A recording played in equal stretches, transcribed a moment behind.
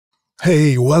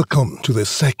Hey, welcome to the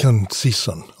second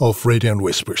season of Radiant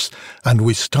Whispers, and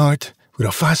we start with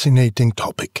a fascinating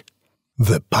topic: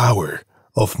 the power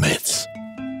of myths.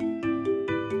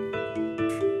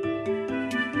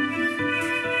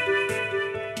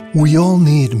 We all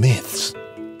need myths.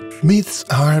 Myths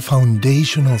are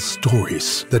foundational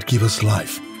stories that give us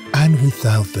life, and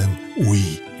without them,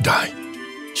 we die.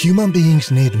 Human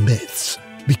beings need myths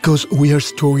because we are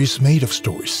stories made of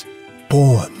stories.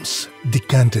 Poems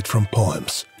decanted from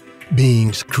poems,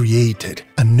 beings created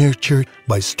and nurtured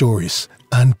by stories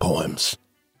and poems.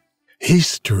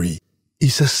 History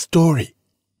is a story.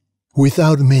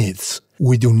 Without myths,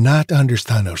 we do not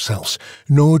understand ourselves,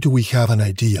 nor do we have an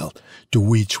ideal to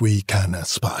which we can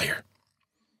aspire.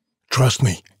 Trust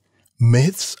me,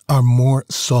 myths are more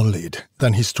solid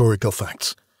than historical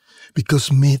facts, because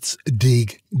myths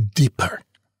dig deeper.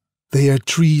 They are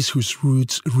trees whose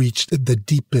roots reach the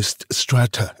deepest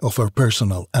strata of our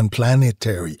personal and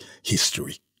planetary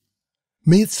history.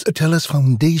 Myths tell us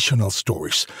foundational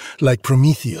stories, like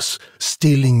Prometheus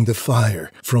stealing the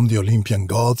fire from the Olympian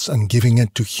gods and giving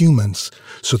it to humans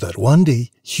so that one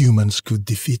day humans could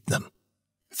defeat them.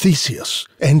 Theseus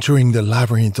entering the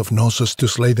labyrinth of Knossos to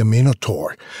slay the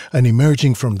Minotaur and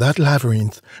emerging from that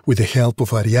labyrinth with the help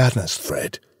of Ariadne's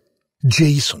thread.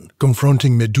 Jason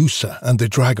confronting Medusa and the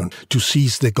dragon to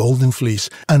seize the golden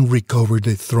fleece and recover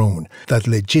the throne that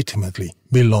legitimately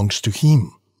belongs to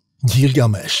him.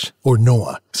 Gilgamesh, or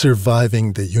Noah,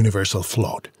 surviving the universal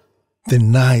flood. The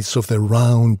knights of the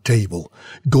Round Table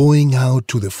going out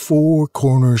to the four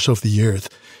corners of the earth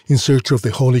in search of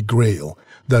the Holy Grail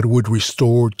that would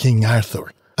restore King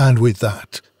Arthur, and with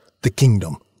that, the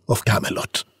kingdom of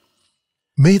Camelot.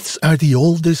 Myths are the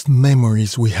oldest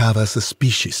memories we have as a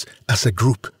species, as a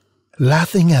group.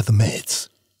 Laughing at myths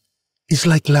is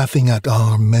like laughing at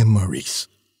our memories.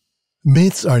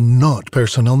 Myths are not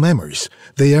personal memories.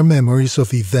 They are memories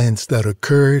of events that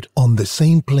occurred on the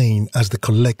same plane as the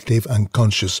collective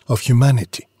unconscious of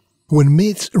humanity. When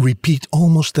myths repeat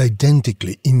almost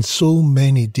identically in so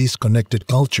many disconnected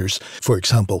cultures, for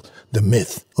example, the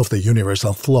myth of the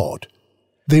universal flood,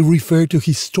 they refer to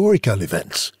historical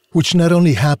events, which not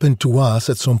only happened to us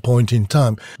at some point in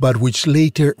time, but which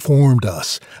later formed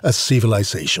us as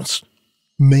civilizations.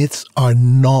 Myths are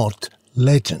not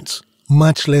legends,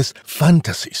 much less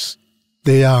fantasies.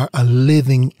 They are a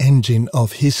living engine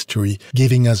of history,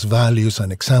 giving us values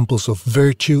and examples of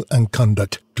virtue and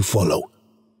conduct to follow.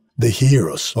 The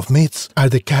heroes of myths are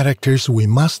the characters we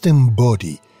must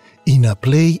embody in a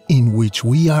play in which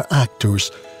we are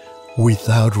actors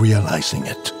without realizing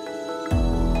it.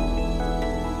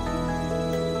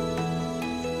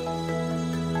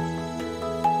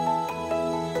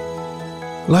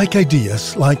 Like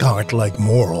ideas, like art, like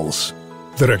morals,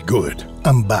 there are good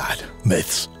and bad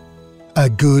myths. A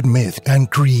good myth can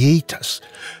create us.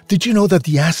 Did you know that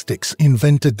the Aztecs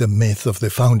invented the myth of the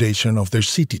foundation of their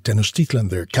city, Tenochtitlan,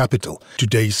 their capital,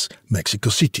 today's Mexico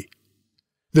City?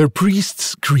 Their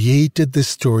priests created the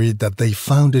story that they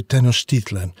founded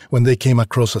Tenochtitlan when they came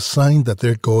across a sign that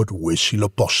their god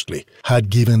Huitzilopochtli had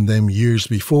given them years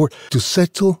before to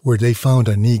settle where they found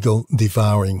an eagle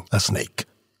devouring a snake.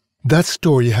 That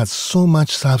story had so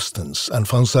much substance and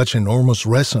found such enormous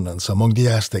resonance among the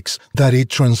Aztecs that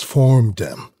it transformed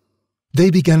them.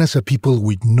 They began as a people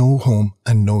with no home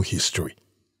and no history.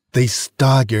 They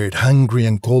staggered hungry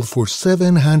and cold for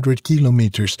 700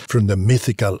 kilometers from the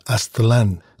mythical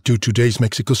Aztlán to today's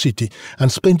Mexico City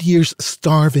and spent years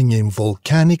starving in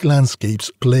volcanic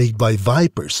landscapes plagued by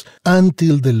vipers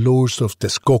until the lords of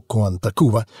Texcoco and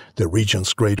Tacuba, the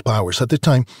region's great powers at the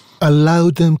time,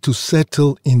 allowed them to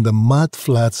settle in the mud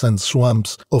flats and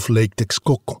swamps of Lake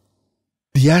Texcoco.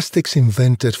 The Aztecs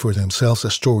invented for themselves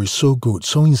a story so good,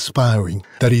 so inspiring,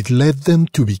 that it led them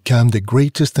to become the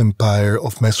greatest empire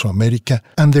of Mesoamerica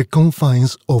and the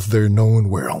confines of their known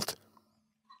world.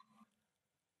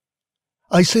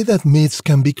 I say that myths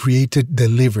can be created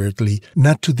deliberately,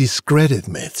 not to discredit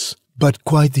myths, but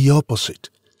quite the opposite,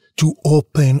 to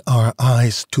open our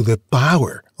eyes to the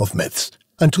power of myths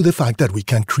and to the fact that we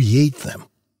can create them.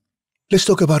 Let's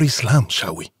talk about Islam,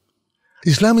 shall we?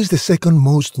 Islam is the second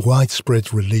most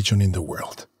widespread religion in the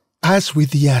world. As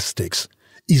with the Aztecs,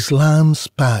 Islam's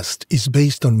past is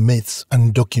based on myths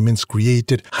and documents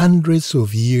created hundreds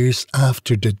of years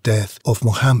after the death of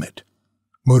Muhammad.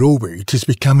 Moreover, it is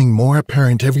becoming more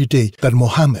apparent every day that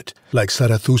Mohammed, like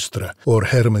Zarathustra or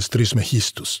Hermes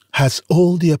Trismegistus, has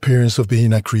all the appearance of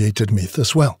being a created myth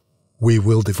as well. We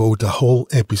will devote a whole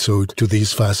episode to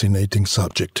this fascinating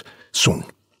subject soon.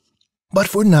 But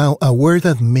for now, aware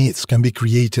that myths can be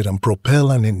created and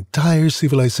propel an entire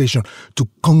civilization to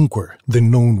conquer the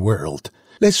known world,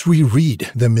 Let's reread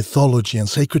the mythology and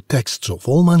sacred texts of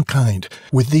all mankind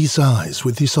with these eyes,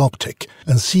 with this optic,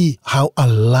 and see how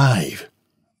alive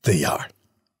they are.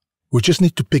 We just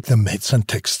need to pick the myths and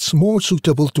texts more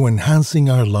suitable to enhancing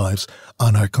our lives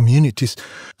and our communities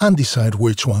and decide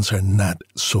which ones are not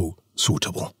so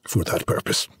suitable for that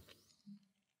purpose.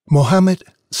 Mohammed,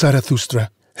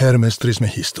 Zarathustra, Hermes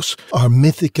Trismegistus are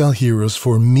mythical heroes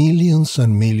for millions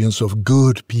and millions of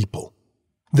good people.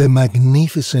 The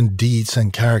magnificent deeds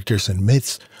and characters and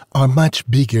myths are much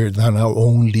bigger than our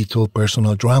own little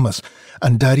personal dramas,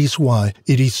 and that is why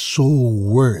it is so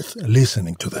worth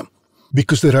listening to them.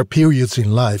 Because there are periods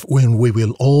in life when we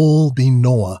will all be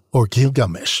Noah or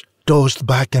Gilgamesh, tossed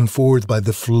back and forth by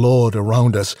the flood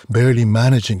around us, barely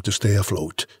managing to stay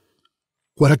afloat.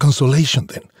 What a consolation,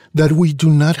 then, that we do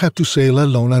not have to sail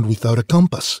alone and without a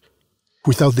compass.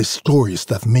 Without the stories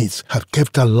that myths have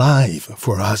kept alive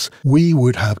for us, we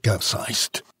would have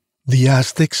capsized. The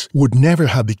Aztecs would never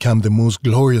have become the most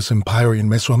glorious empire in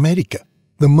Mesoamerica.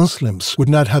 The Muslims would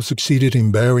not have succeeded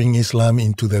in burying Islam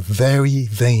into the very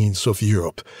veins of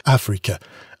Europe, Africa,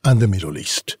 and the Middle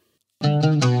East.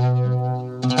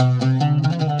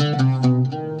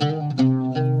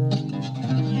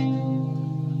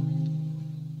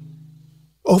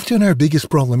 Often our biggest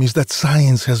problem is that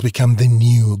science has become the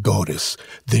new goddess,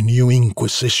 the new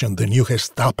Inquisition, the new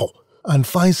Gestapo, and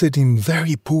finds it in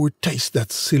very poor taste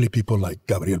that silly people like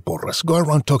Gabriel Porras go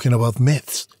around talking about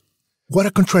myths. What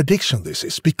a contradiction this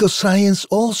is, because science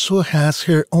also has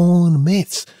her own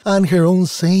myths and her own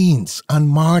saints and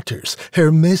martyrs,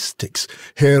 her mystics,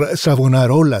 her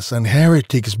Savonarolas and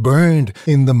heretics burned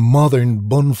in the modern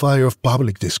bonfire of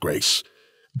public disgrace,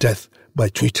 death by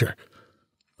Twitter.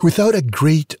 Without a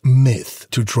great myth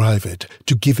to drive it,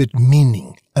 to give it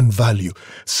meaning and value,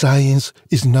 science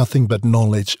is nothing but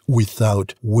knowledge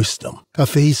without wisdom, a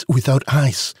face without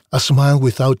eyes, a smile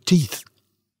without teeth.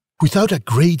 Without a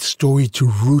great story to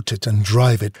root it and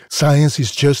drive it, science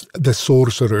is just the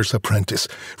sorcerer's apprentice.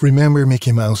 Remember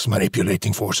Mickey Mouse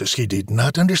manipulating forces he did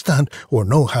not understand or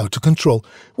know how to control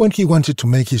when he wanted to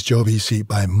make his job easy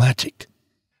by magic.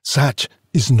 Such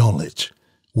is knowledge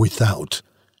without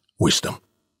wisdom.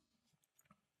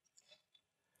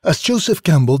 As Joseph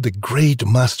Campbell, the great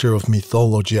master of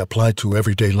mythology applied to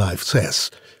everyday life,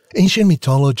 says, ancient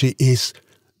mythology is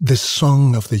the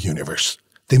song of the universe,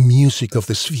 the music of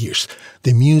the spheres,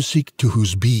 the music to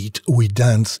whose beat we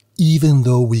dance even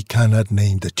though we cannot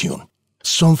name the tune.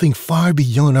 Something far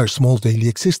beyond our small daily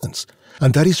existence.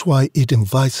 And that is why it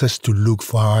invites us to look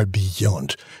far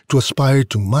beyond, to aspire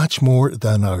to much more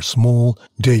than our small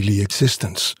daily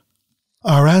existence.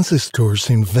 Our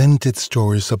ancestors invented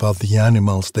stories about the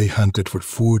animals they hunted for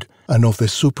food and of the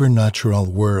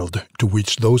supernatural world to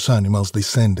which those animals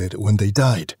descended when they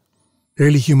died.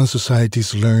 Early human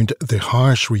societies learned the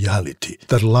harsh reality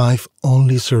that life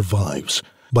only survives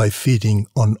by feeding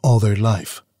on other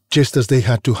life, just as they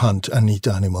had to hunt and eat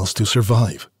animals to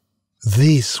survive.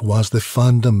 This was the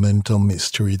fundamental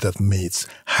mystery that myths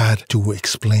had to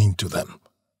explain to them.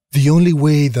 The only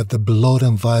way that the blood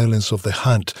and violence of the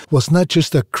hunt was not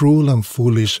just a cruel and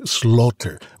foolish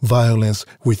slaughter, violence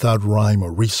without rhyme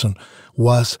or reason,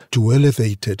 was to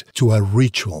elevate it to a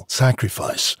ritual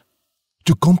sacrifice.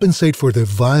 To compensate for the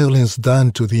violence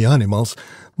done to the animals,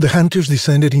 the hunters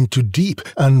descended into deep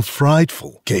and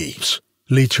frightful caves,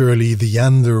 literally the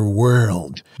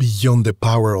underworld beyond the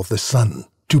power of the sun,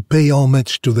 to pay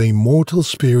homage to the immortal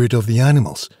spirit of the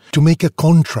animals, to make a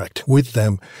contract with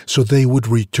them so they would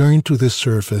return to the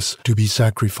surface to be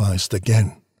sacrificed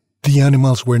again. The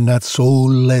animals were not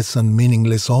soulless and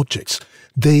meaningless objects.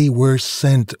 They were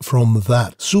sent from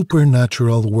that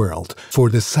supernatural world for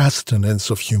the sustenance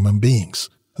of human beings.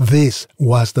 This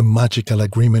was the magical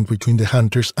agreement between the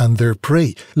hunters and their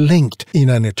prey, linked in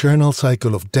an eternal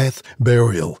cycle of death,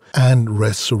 burial, and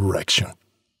resurrection.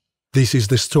 This is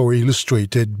the story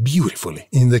illustrated beautifully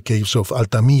in the caves of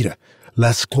Altamira,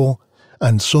 Lascaux,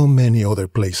 and so many other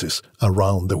places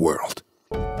around the world.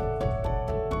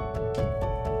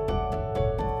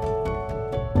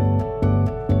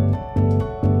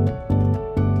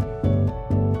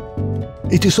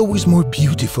 It is always more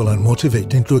beautiful and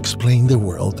motivating to explain the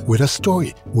world with a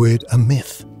story, with a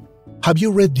myth. Have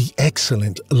you read the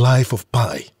excellent Life of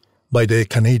Pi by the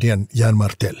Canadian Yann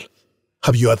Martel?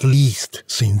 Have you at least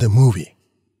seen the movie?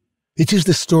 It is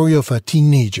the story of a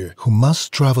teenager who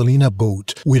must travel in a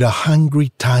boat with a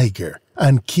hungry tiger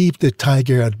and keep the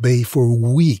tiger at bay for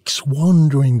weeks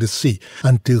wandering the sea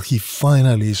until he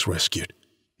finally is rescued.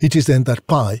 It is then that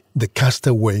Pi, the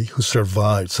castaway who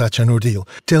survived such an ordeal,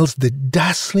 tells the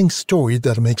dazzling story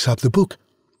that makes up the book.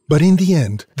 But in the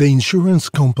end, the insurance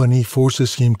company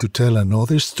forces him to tell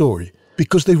another story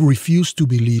because they refuse to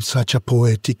believe such a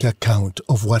poetic account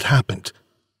of what happened.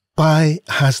 Pi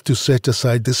has to set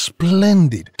aside the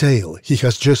splendid tale he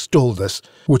has just told us,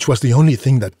 which was the only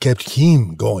thing that kept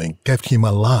him going, kept him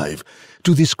alive,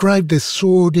 to describe the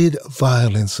sordid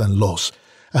violence and loss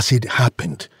as it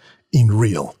happened in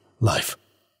real life.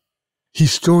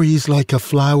 His story is like a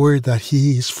flower that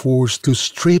he is forced to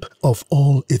strip of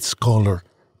all its color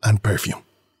and perfume.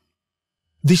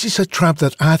 This is a trap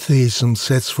that atheism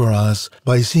sets for us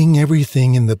by seeing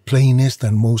everything in the plainest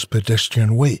and most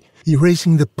pedestrian way,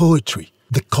 erasing the poetry,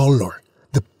 the color,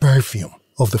 the perfume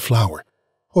of the flower,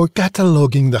 or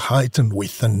cataloging the height and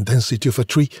width and density of a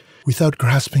tree without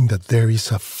grasping that there is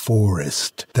a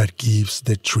forest that gives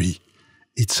the tree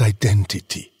its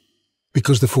identity,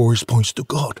 because the forest points to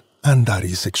God, and that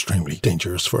is extremely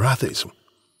dangerous for atheism.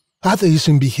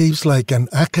 Atheism behaves like an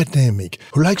academic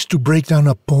who likes to break down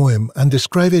a poem and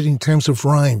describe it in terms of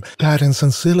rhyme, cadence,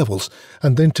 and syllables,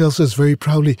 and then tells us very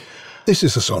proudly, this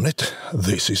is a sonnet,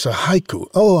 this is a haiku,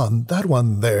 oh, and that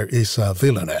one there is a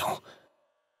villanelle.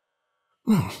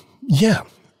 Yeah,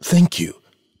 thank you,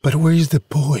 but where is the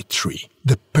poetry,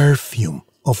 the perfume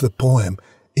of the poem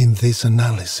in this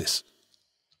analysis?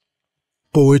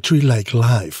 Poetry, like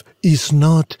life, is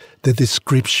not the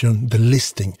description, the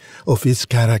listing of its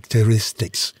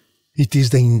characteristics. It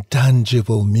is the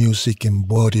intangible music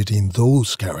embodied in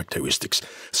those characteristics,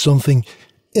 something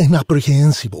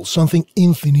incomprehensible, something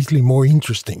infinitely more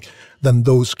interesting than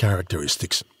those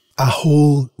characteristics, a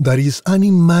whole that is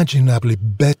unimaginably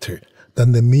better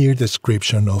than the mere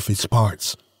description of its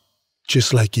parts,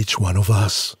 just like each one of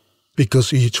us,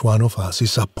 because each one of us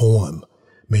is a poem,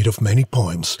 made of many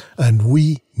poems, and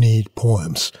we need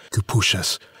poems to push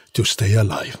us to stay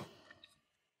alive.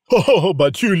 Oh,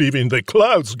 but you live in the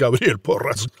clouds, Gabriel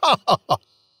Porras.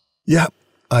 Yeah,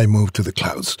 I moved to the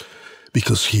clouds,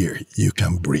 because here you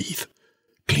can breathe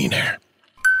clean air.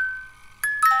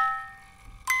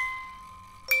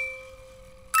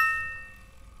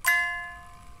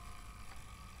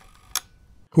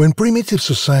 When primitive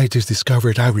societies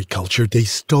discovered agriculture, they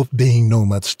stopped being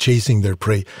nomads chasing their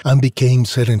prey and became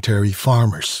sedentary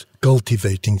farmers,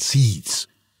 cultivating seeds.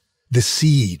 The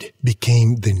seed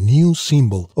became the new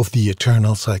symbol of the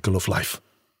eternal cycle of life.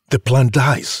 The plant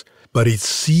dies, but its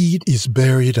seed is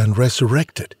buried and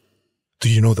resurrected. Do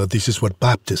you know that this is what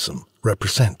baptism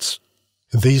represents?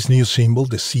 This new symbol,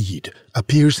 the seed,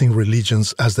 appears in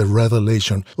religions as the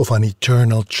revelation of an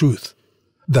eternal truth,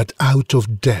 that out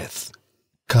of death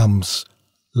comes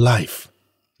life,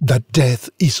 that death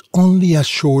is only a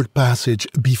short passage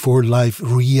before life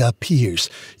reappears,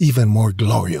 even more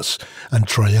glorious and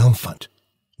triumphant.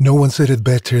 No one said it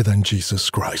better than Jesus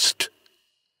Christ.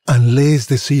 Unless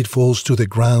the seed falls to the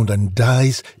ground and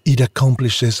dies, it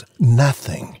accomplishes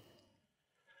nothing.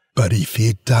 But if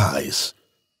it dies,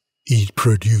 it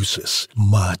produces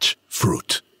much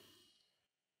fruit.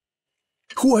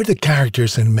 Who are the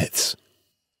characters in myths?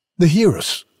 The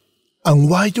heroes.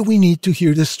 And why do we need to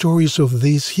hear the stories of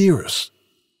these heroes?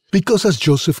 Because, as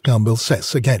Joseph Campbell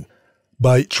says again,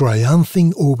 by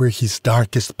triumphing over his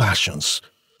darkest passions,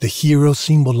 the hero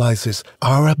symbolizes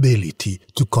our ability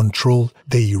to control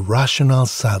the irrational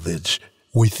savage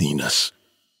within us.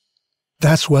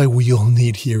 That's why we all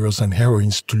need heroes and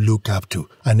heroines to look up to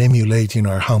and emulate in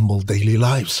our humble daily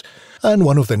lives. And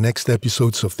one of the next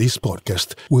episodes of this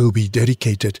podcast will be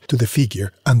dedicated to the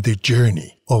figure and the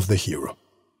journey of the hero.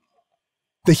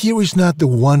 The hero is not the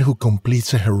one who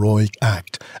completes a heroic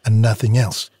act and nothing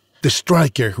else. The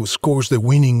striker who scores the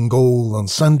winning goal on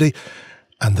Sunday,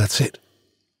 and that's it.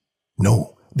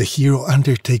 No, the hero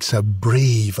undertakes a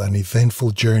brave and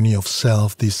eventful journey of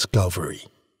self-discovery.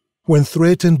 When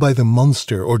threatened by the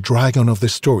monster or dragon of the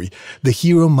story, the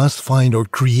hero must find or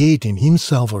create in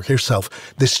himself or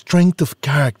herself the strength of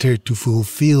character to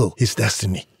fulfill his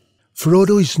destiny.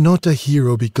 Frodo is not a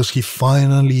hero because he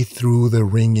finally threw the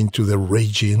ring into the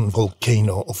raging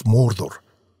volcano of Mordor.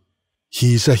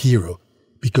 He is a hero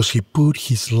because he put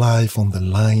his life on the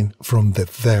line from the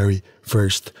very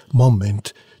first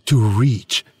moment to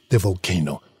reach the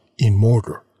volcano in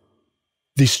Mordor.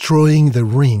 Destroying the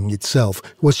ring itself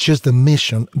was just the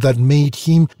mission that made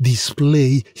him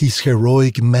display his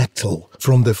heroic mettle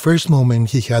from the first moment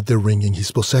he had the ring in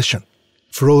his possession.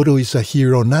 Frodo is a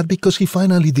hero not because he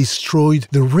finally destroyed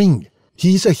the ring.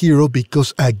 He is a hero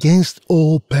because against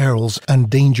all perils and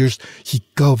dangers he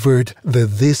covered the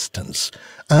distance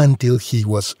until he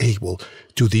was able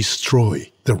to destroy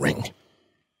the ring.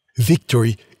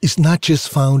 Victory is not just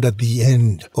found at the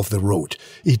end of the road.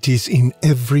 It is in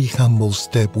every humble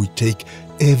step we take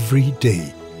every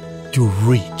day to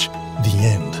reach the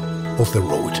end of the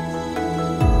road.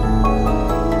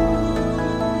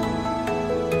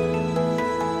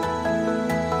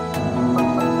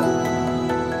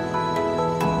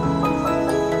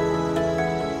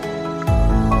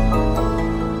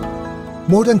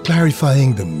 More than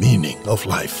clarifying the meaning of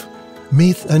life,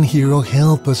 myth and hero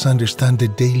help us understand the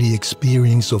daily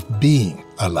experience of being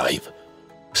alive.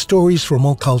 Stories from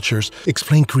all cultures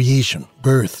explain creation,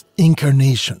 birth,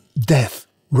 incarnation, death,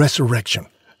 resurrection,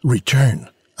 return,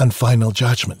 and final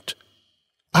judgment.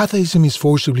 Atheism is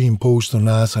forcibly imposed on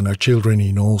us and our children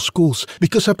in all schools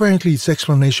because apparently its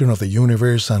explanation of the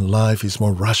universe and life is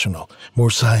more rational, more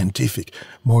scientific,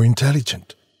 more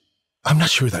intelligent. I'm not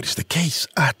sure that is the case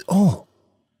at all.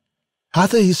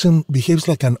 Atheism behaves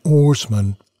like an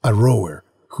oarsman, a rower,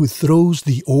 who throws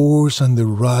the oars and the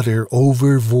rudder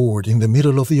overboard in the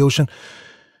middle of the ocean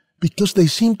because they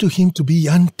seem to him to be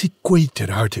antiquated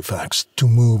artifacts to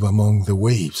move among the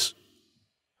waves.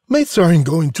 Myths aren't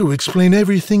going to explain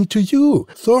everything to you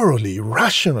thoroughly,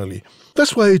 rationally.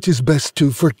 That's why it is best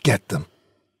to forget them.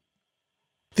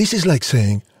 This is like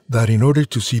saying that in order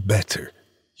to see better,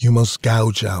 you must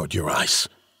gouge out your eyes.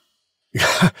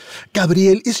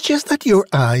 Gabriel, it's just that your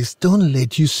eyes don't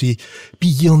let you see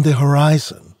beyond the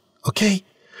horizon, okay?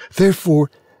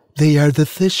 Therefore, they are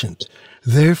deficient.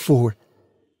 Therefore,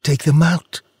 take them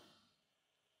out.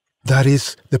 That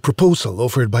is the proposal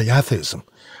offered by atheism,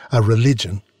 a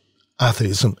religion.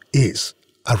 Atheism is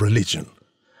a religion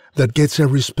that gets a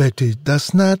respect it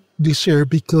does not deserve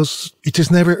because it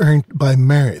is never earned by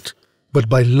merit, but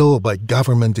by law, by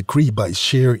government decree, by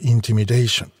sheer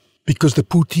intimidation. Because the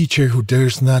poor teacher who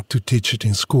dares not to teach it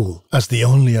in school as the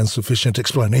only and sufficient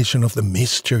explanation of the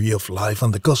mystery of life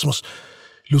and the cosmos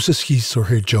loses his or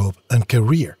her job and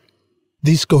career.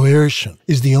 This coercion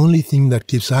is the only thing that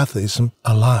keeps atheism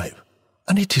alive,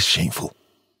 and it is shameful.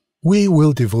 We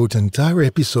will devote entire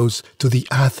episodes to the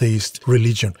atheist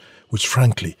religion, which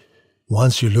frankly,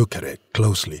 once you look at it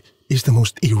closely, is the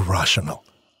most irrational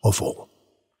of all.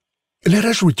 Let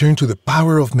us return to the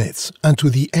power of myths and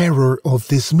to the error of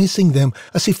dismissing them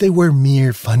as if they were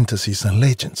mere fantasies and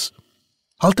legends.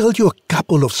 I'll tell you a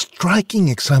couple of striking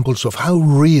examples of how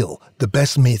real the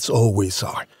best myths always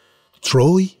are.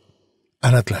 Troy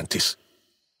and Atlantis.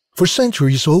 For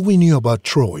centuries, all we knew about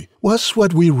Troy was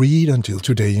what we read until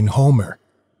today in Homer.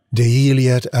 The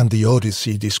Iliad and the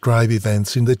Odyssey describe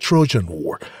events in the Trojan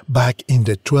War back in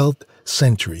the 12th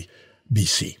century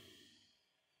BC.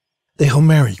 The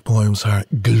Homeric poems are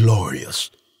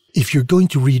glorious. If you're going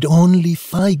to read only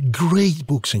 5 great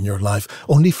books in your life,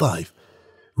 only 5,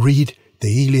 read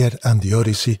the Iliad and the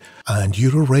Odyssey and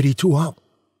you're already 2 up.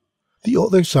 The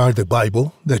others are the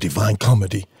Bible, the Divine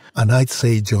Comedy, and I'd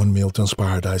say John Milton's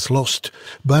Paradise Lost,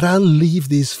 but I'll leave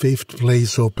this 5th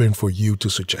place open for you to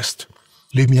suggest.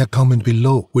 Leave me a comment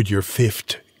below with your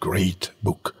 5th great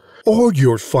book, or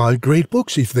your 5 great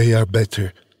books if they are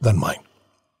better than mine.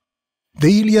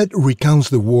 The Iliad recounts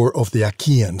the war of the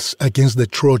Achaeans against the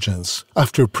Trojans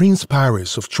after Prince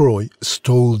Paris of Troy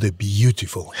stole the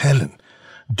beautiful Helen,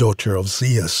 daughter of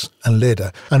Zeus and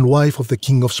Leda and wife of the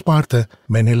king of Sparta,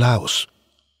 Menelaus.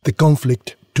 The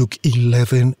conflict took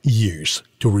 11 years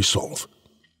to resolve.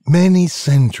 Many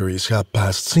centuries have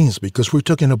passed since because we're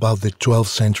talking about the 12th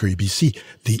century BC,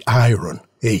 the Iron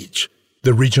Age.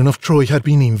 The region of Troy had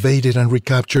been invaded and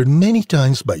recaptured many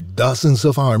times by dozens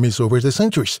of armies over the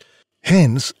centuries.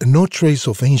 Hence, no trace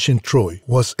of ancient Troy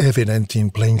was evident in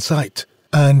plain sight,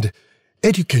 and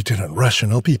educated and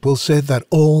rational people said that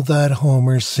all that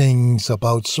Homer sings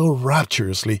about so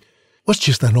rapturously was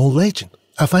just an old legend,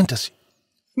 a fantasy.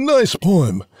 Nice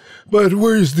poem, but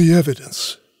where is the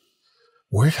evidence?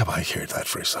 Where have I heard that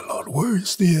phrase a lot? Where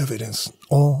is the evidence?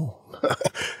 Oh,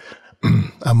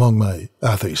 among my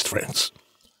atheist friends.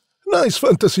 Nice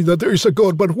fantasy that there is a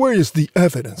God, but where is the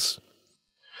evidence?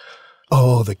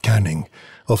 Oh, the cunning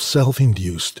of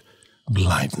self-induced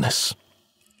blindness.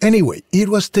 Anyway, it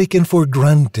was taken for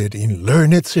granted in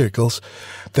learned circles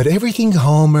that everything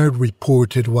Homer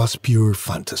reported was pure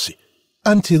fantasy,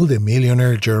 until the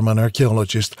millionaire German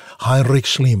archaeologist Heinrich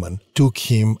Schliemann took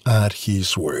him at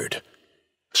his word.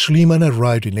 Schliemann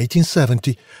arrived in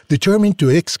 1870, determined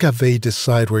to excavate the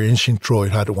site where ancient Troy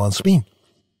had once been.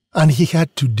 And he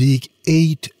had to dig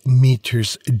 8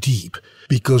 meters deep,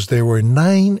 because there were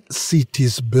 9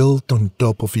 cities built on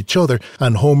top of each other,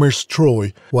 and Homer's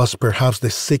Troy was perhaps the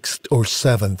 6th or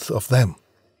 7th of them.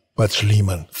 But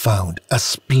Schliemann found a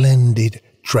splendid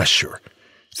treasure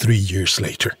 3 years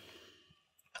later.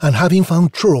 And having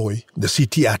found Troy, the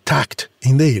city attacked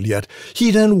in the Iliad,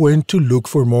 he then went to look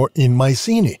for more in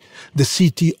Mycenae, the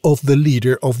city of the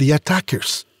leader of the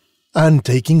attackers. and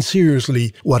taking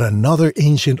seriously what another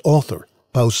ancient author,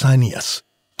 Pausanias,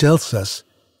 tells us,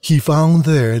 he found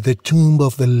there the tomb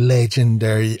of the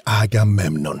legendary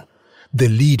Agamemnon, the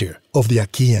leader of the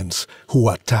Achaeans who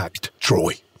attacked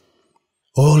Troy.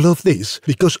 All of this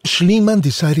because Schliemann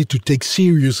decided to take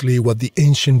seriously what the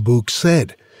ancient book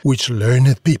said, which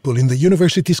learned people in the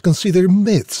universities consider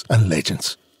myths and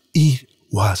legends. It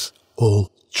was all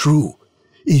true.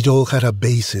 It all had a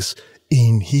basis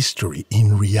in history,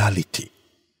 in reality.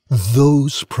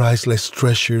 Those priceless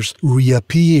treasures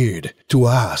reappeared to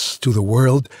us, to the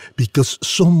world, because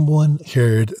someone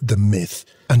heard the myth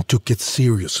and took it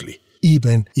seriously,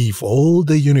 even if all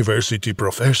the university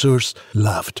professors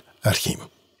laughed at him.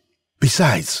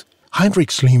 Besides, Heinrich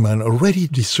Schliemann already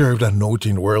deserved a note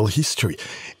in world history.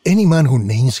 Any man who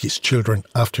names his children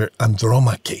after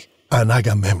Andromache and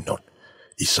Agamemnon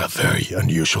is a very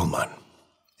unusual man.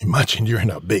 Imagine you're in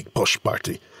a big posh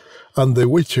party, and the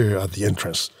waiter at the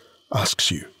entrance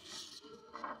asks you,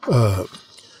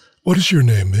 what is your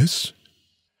name, miss?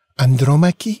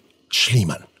 Andromache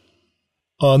Schliemann.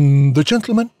 And the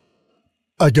gentleman?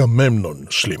 Agamemnon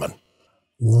Schliemann.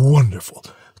 Wonderful.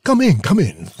 Come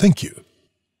in, thank you.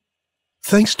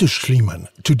 Thanks to Schliemann,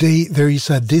 today there is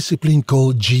a discipline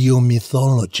called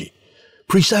geomythology,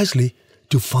 precisely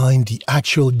to find the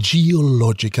actual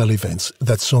geological events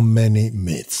that so many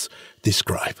myths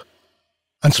describe.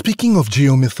 And speaking of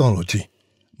geomythology,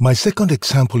 my second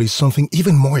example is something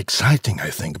even more exciting,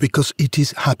 I think, because it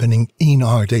is happening in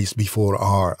our days before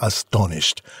our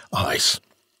astonished eyes.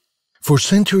 For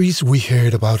centuries we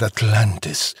heard about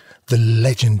Atlantis, the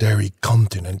legendary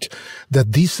continent that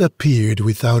disappeared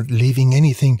without leaving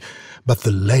anything but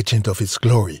the legend of its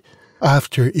glory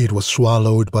after it was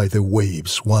swallowed by the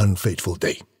waves one fateful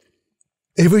day.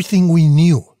 Everything we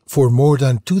knew for more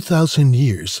than 2,000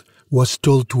 years was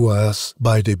told to us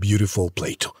by the beautiful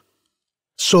Plato.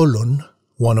 Solon,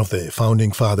 one of the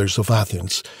founding fathers of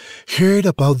Athens, heard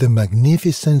about the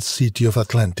magnificent city of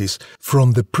Atlantis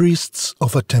from the priests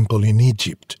of a temple in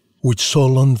Egypt, which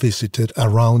Solon visited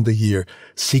around the year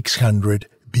 600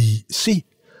 BC,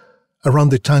 around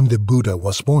the time the Buddha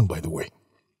was born, by the way.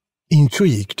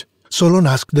 Intrigued, Solon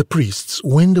asked the priests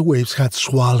when the waves had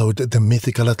swallowed the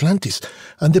mythical Atlantis,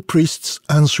 and the priests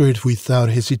answered without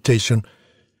hesitation,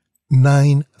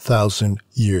 9,000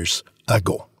 years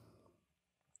ago.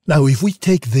 Now, if we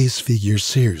take this figure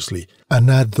seriously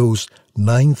and add those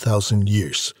 9,000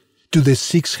 years to the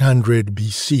 600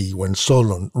 BC when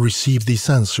Solon received this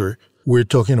answer, we're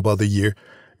talking about the year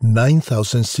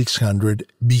 9600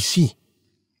 BC.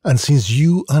 And since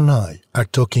you and I are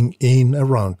talking in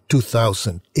around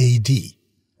 2000 AD,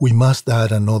 we must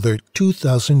add another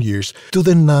 2,000 years to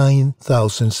the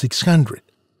 9,600.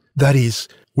 That is,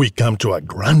 we come to a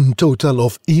grand total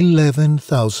of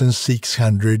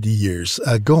 11,600 years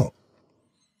ago.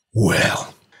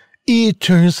 Well, it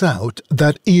turns out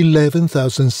that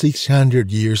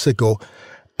 11,600 years ago,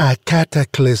 a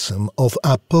cataclysm of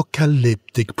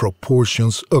apocalyptic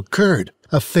proportions occurred,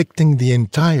 affecting the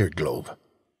entire globe.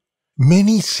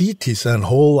 Many cities and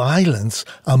whole islands,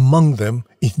 among them,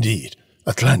 indeed,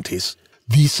 Atlantis,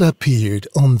 disappeared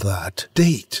on that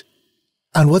date.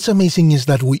 And what's amazing is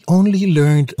that we only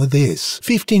learned this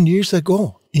 15 years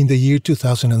ago, in the year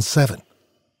 2007.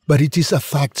 But it is a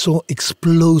fact so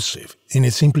explosive in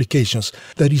its implications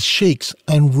that it shakes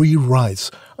and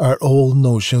rewrites our old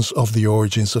notions of the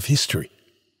origins of history.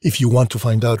 If you want to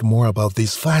find out more about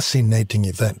this fascinating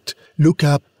event, look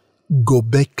up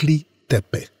Gobekli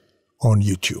Tepe on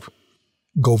YouTube.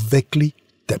 Gobekli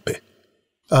Tepe.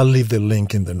 I'll leave the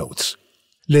link in the notes.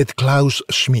 Let Klaus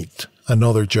Schmidt and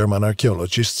other German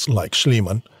archaeologists like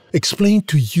Schliemann explain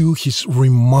to you his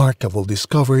remarkable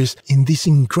discoveries in this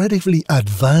incredibly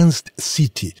advanced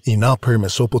city in Upper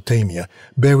Mesopotamia,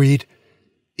 buried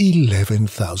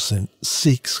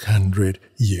 11,600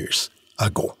 years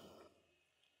ago.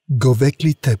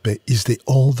 Gobekli Tepe is the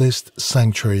oldest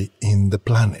sanctuary in the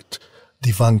planet,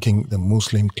 debunking the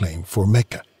Muslim claim for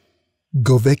Mecca.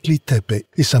 Gobekli Tepe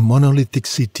is a monolithic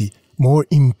city more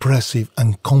impressive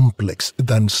and complex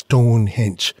than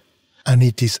Stonehenge, and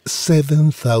it is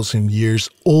 7,000 years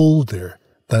older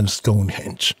than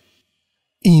Stonehenge.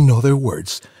 In other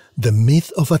words, the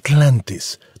myth of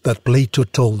Atlantis that Plato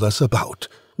told us about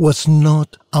was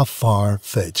not a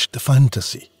far-fetched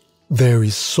fantasy. There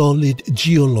is solid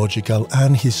geological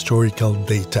and historical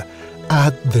data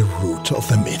at the root of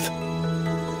the myth.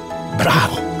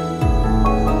 Bravo!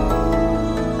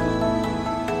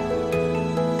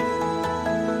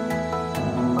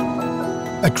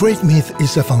 A great myth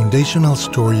is a foundational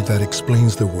story that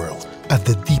explains the world at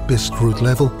the deepest root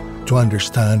level to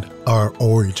understand our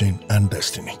origin and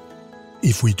destiny.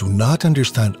 If we do not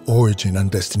understand origin and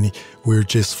destiny, we're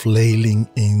just flailing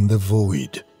in the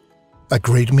void. A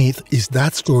great myth is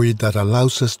that story that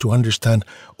allows us to understand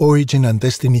origin and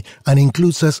destiny and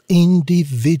includes us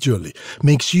individually,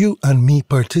 makes you and me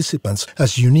participants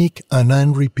as unique and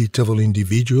unrepeatable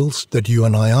individuals that you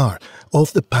and I are,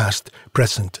 of the past,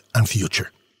 present, and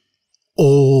future.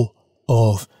 All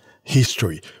of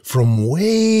history, from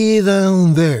way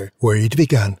down there where it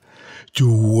began,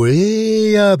 to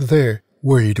way up there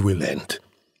where it will end.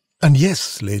 And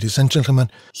yes, ladies and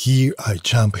gentlemen, here I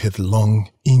jump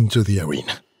headlong into the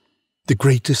arena. The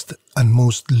greatest and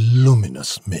most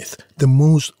luminous myth, the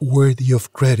most worthy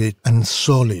of credit and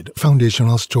solid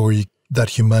foundational story that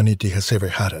humanity has ever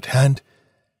had at hand,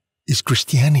 is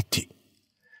Christianity,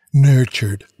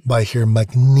 nurtured by her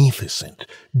magnificent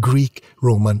Greek,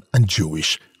 Roman, and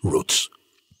Jewish roots.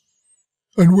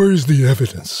 And where is the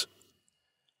evidence?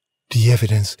 The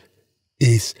evidence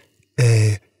is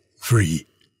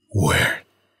everywhere.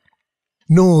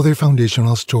 No other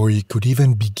foundational story could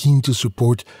even begin to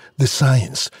support the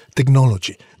science,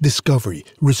 technology, discovery,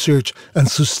 research, and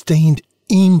sustained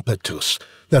impetus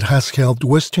that has helped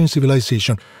Western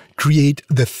civilization create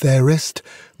the fairest,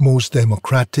 most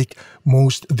democratic,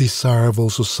 most desirable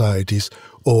societies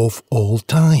of all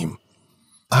time.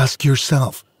 Ask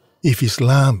yourself, if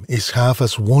Islam is half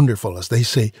as wonderful as they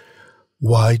say,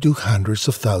 why do hundreds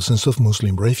of thousands of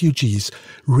Muslim refugees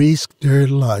risk their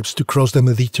lives to cross the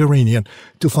Mediterranean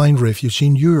to find refuge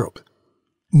in Europe?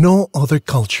 No other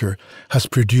culture has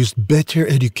produced better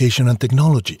education and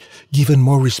technology, given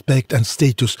more respect and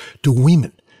status to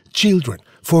women, children,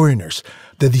 foreigners,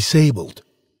 the disabled,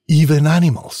 even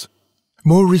animals.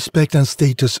 More respect and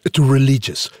status to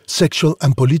religious, sexual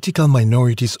and political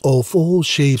minorities of all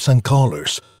shapes and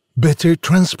colors. Better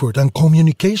transport and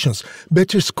communications,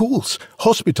 better schools,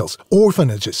 hospitals,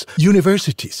 orphanages,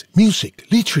 universities, music,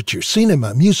 literature,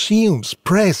 cinema, museums,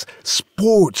 press,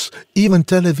 sports, even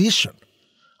television.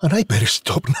 And I better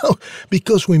stop now,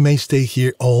 because we may stay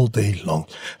here all day long.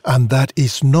 And that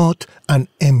is not an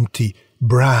empty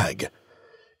brag.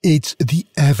 It's the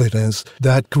evidence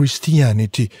that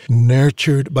Christianity,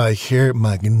 nurtured by her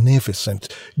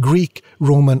magnificent Greek,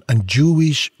 Roman, and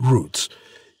Jewish roots,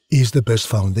 is the best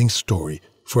founding story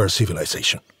for our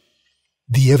civilization.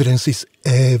 The evidence is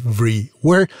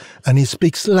everywhere, and it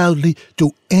speaks loudly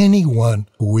to anyone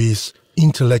who is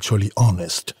intellectually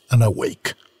honest and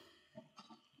awake.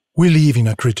 We live in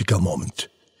a critical moment.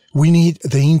 We need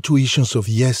the intuitions of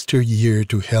yesteryear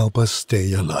to help us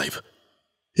stay alive.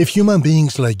 If human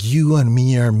beings like you and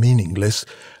me are meaningless,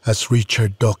 as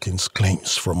Richard Dawkins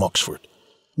claims from Oxford,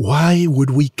 why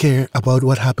would we care about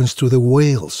what happens to the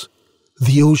whales,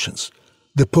 the oceans,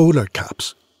 the polar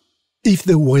caps? If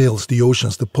the whales, the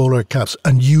oceans, the polar caps,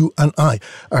 and you and I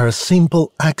are a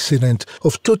simple accident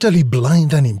of totally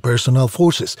blind and impersonal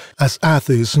forces, as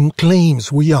atheism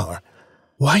claims we are,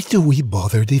 why do we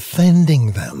bother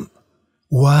defending them?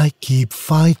 Why keep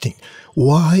fighting?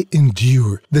 Why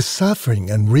endure the suffering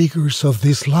and rigors of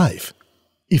this life?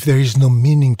 If there is no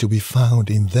meaning to be found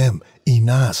in them, in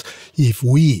us, if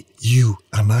we, you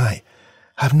and I,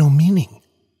 have no meaning.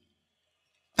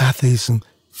 Atheism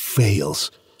fails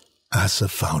as a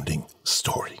founding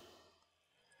story.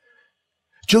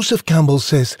 Joseph Campbell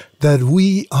says that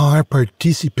we are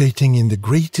participating in the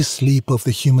greatest leap of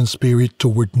the human spirit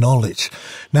toward knowledge,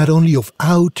 not only of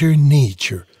outer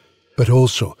nature, but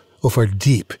also of our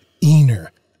deep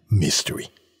inner mystery.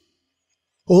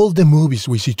 All the movies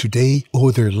we see today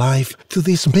owe their life to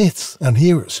these myths and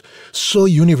heroes, so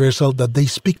universal that they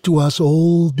speak to us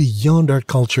all beyond our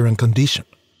culture and condition.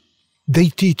 They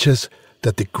teach us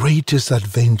that the greatest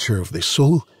adventure of the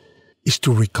soul is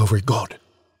to recover God,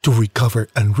 to recover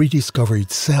and rediscover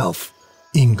itself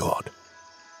in God.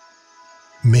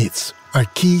 Myths are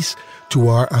keys to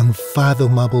our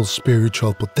unfathomable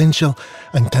spiritual potential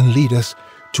and can lead us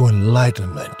to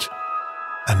enlightenment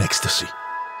and ecstasy.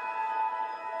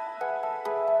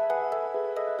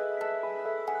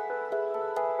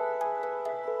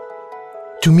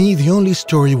 To me, the only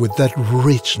story with that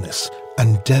richness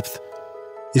and depth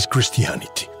is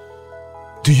Christianity.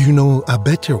 Do you know a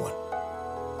better one?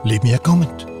 Leave me a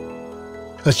comment.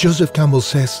 As Joseph Campbell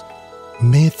says,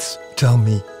 myths tell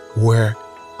me where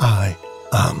I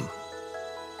am.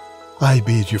 I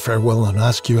bid you farewell and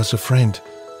ask you as a friend,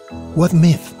 what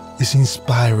myth is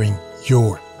inspiring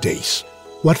your days?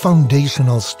 What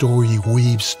foundational story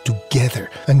weaves together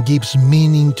and gives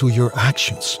meaning to your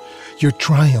actions, your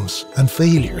triumphs and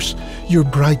failures, your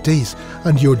bright days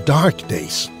and your dark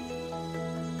days?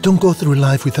 Don't go through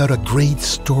life without a great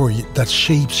story that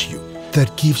shapes you,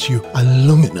 that gives you a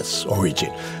luminous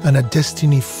origin and a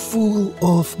destiny full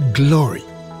of glory,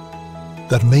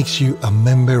 that makes you a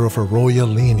member of a royal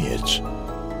lineage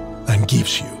and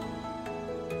gives you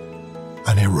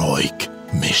an heroic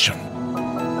mission.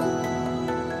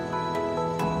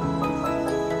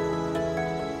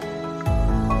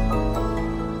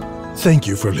 Thank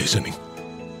you for listening.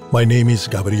 My name is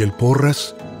Gabriel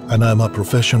Porras, and I'm a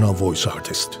professional voice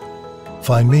artist.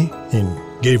 Find me in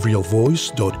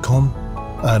gabrielvoice.com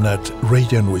and at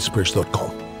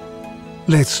radiantwhispers.com.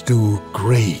 Let's do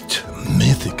great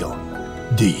mythical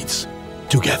deeds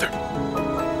together.